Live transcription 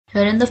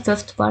Here in the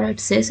fifth part,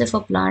 it says if a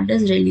plant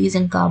is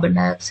releasing carbon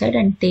dioxide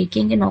and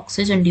taking in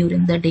oxygen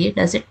during the day,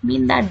 does it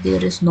mean that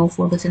there is no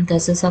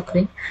photosynthesis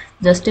occurring?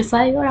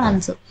 Justify your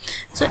answer.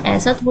 So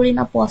ऐसा थोड़ी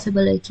ना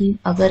possible है कि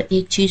अगर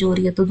एक चीज हो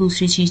रही है तो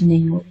दूसरी चीज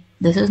नहीं हो रही.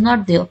 This is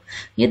not there.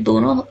 ये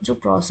दोनों जो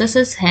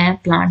processes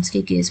हैं plants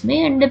के केस में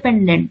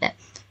independent है.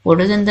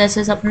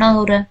 Photosynthesis अपना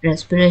हो रहा है,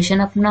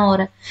 respiration अपना हो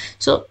रहा है.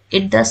 So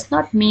it does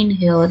not mean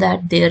here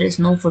that there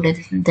is no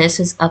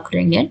photosynthesis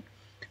occurring in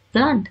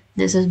plant.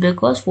 This is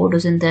because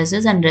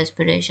photosynthesis and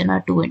respiration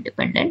are two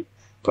independent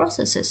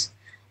processes.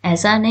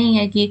 ऐसा नहीं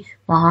है कि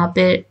वहां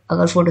पे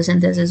अगर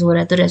photosynthesis हो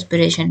रहा है तो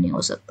respiration नहीं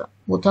हो सकता.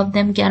 Both of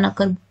them can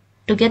occur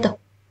together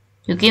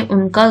क्योंकि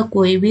उनका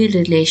कोई भी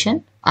relation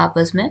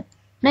आपस में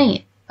नहीं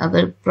है.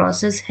 अगर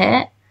process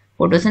है,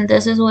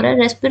 photosynthesis हो रहा है,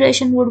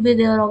 respiration would be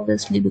there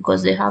obviously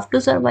because they have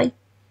to survive.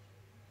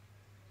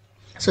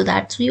 So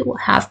that's you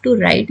have to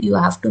write, you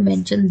have to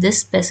mention this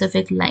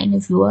specific line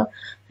if you are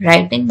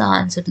writing the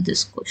answer to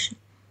this question.